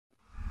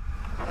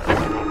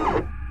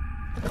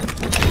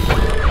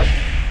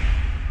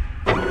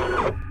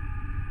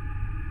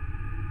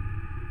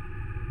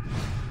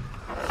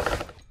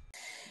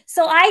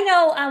So I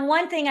know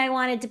one thing I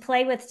wanted to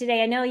play with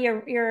today. I know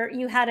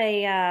you had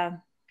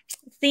a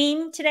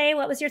theme today.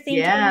 What was your theme?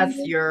 Yes,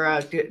 you're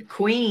a good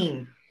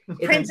queen.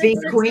 It's a big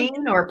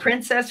queen or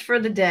princess for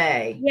the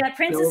day. Yeah,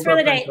 princess for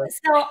the day.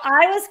 So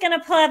I was going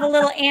to have a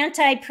little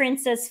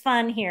anti-princess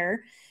fun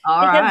here.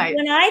 All right.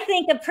 When I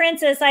think of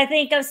princess, I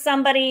think of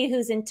somebody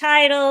who's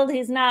entitled,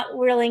 who's not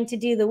willing to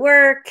do the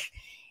work.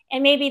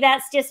 And maybe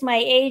that's just my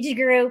age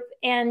group.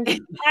 And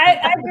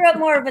I grew up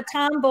more of a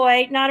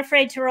tomboy, not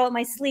afraid to roll up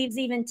my sleeves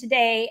even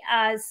today.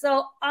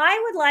 So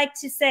I would like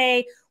to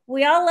say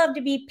we all love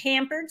to be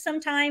pampered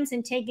sometimes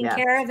and taken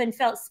care of and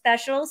felt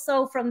special.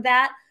 So from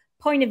that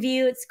point of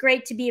view, it's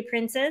great to be a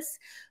princess.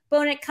 But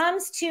when it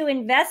comes to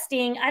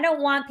investing, I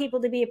don't want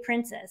people to be a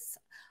princess.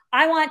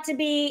 I want to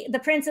be the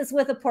princess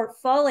with a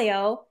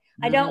portfolio.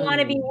 I don't want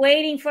to be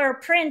waiting for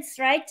a prince,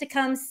 right, to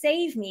come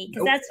save me,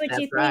 because that's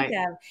what you think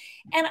of.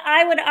 And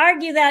I would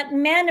argue that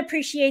men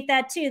appreciate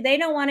that too. They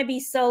don't want to be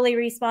solely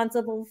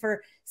responsible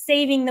for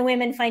saving the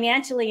women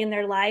financially in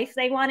their life.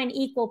 They want an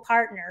equal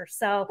partner.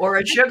 So, or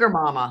a sugar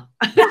mama.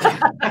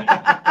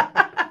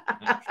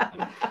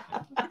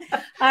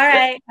 All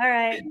right.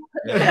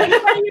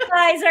 You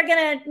guys are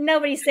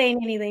nobody's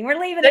saying anything. We're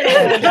leaving it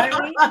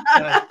alone.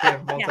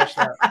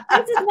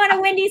 This is one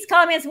of Wendy's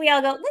comments. We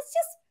all go, let's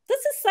just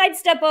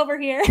sidestep over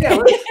here. Yeah,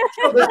 let's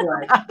go this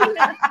way.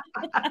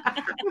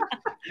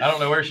 I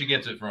don't know where she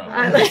gets it from.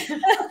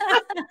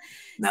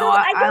 So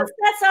I guess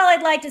that's all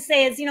I'd like to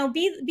say is,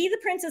 be the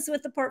princess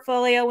with the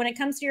portfolio. When it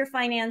comes to your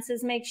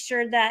finances, make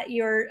sure that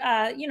you're,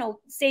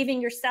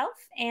 saving yourself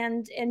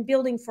and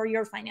building for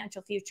your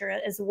financial future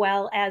as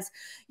well as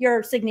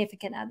your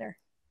significant other.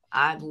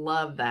 I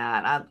love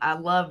that. I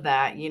love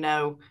that,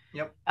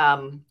 Yep.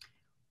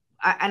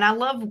 And I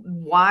love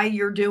why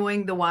you're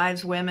doing the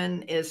Wise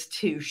Women is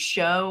to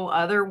show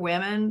other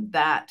women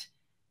that,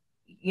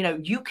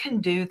 you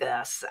can do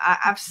this.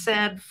 I've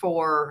said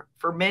for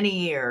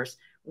many years,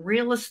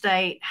 real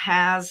estate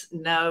has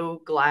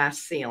no glass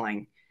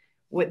ceiling.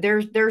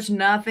 There's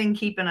nothing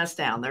keeping us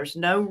down. There's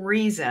no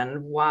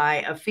reason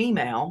why a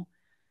female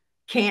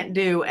can't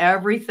do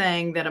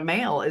everything that a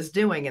male is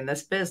doing in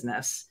this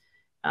business.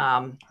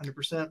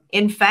 100%.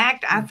 In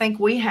fact, I think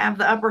we have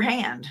the upper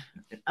hand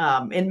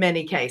in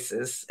many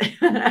cases,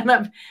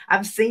 and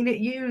I've seen it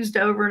used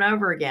over and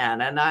over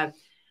again. And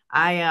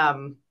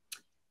I'm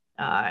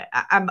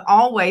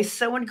always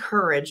so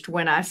encouraged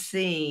when I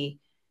see,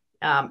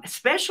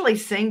 especially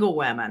single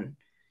women,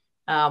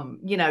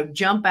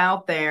 jump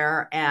out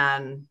there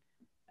and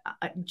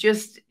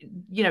just,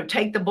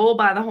 take the bull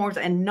by the horns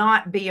and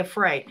not be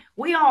afraid.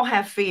 We all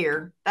have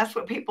fear. That's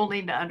what people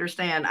need to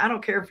understand. I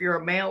don't care if you're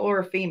a male or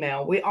a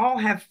female. We all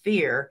have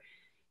fear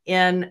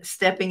in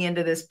stepping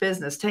into this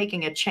business,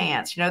 taking a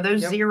chance.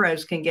 Those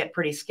zeros can get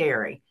pretty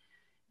scary.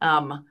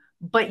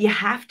 But you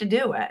have to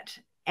do it.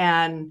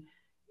 And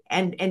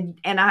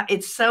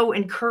it's so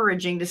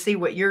encouraging to see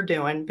what you're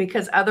doing,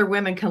 because other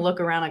women can look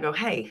around and go,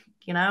 hey,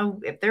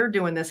 if they're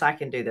doing this, I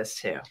can do this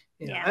too.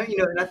 Yeah.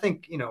 And I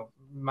think,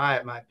 my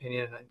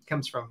opinion, and it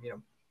comes from,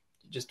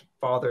 just a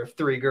father of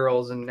 3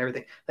 girls and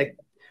everything, like,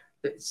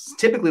 it's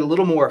typically a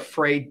little more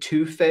afraid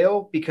to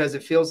fail because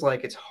it feels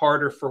like it's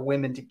harder for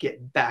women to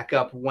get back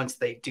up once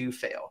they do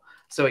fail.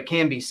 So it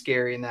can be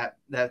scary in that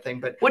thing.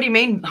 But what do you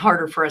mean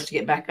harder for us to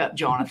get back up,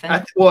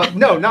 Jonathan? Well,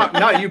 no,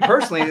 not you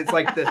personally. It's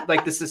like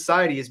the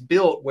society is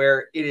built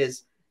where it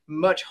is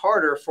much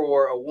harder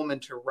for a woman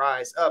to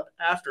rise up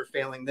after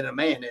failing than a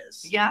man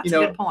is. Yeah, that's a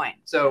good point.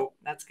 So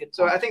that's good.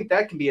 So I think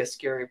that can be a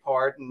scary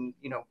part, and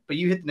but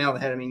you hit the nail on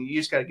the head. I mean, you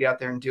just got to get out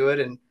there and do it.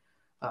 And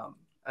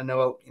I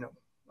know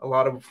a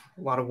lot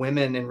of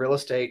women in real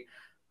estate,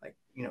 like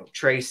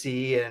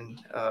Tracy and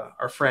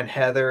our friend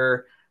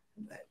Heather.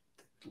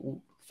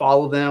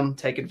 Follow them,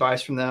 take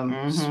advice from them.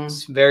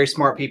 Mm-hmm. Very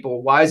smart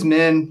people. Wise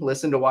men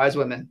listen to wise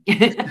women.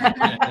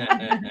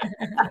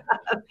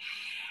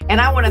 And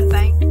I want to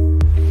thank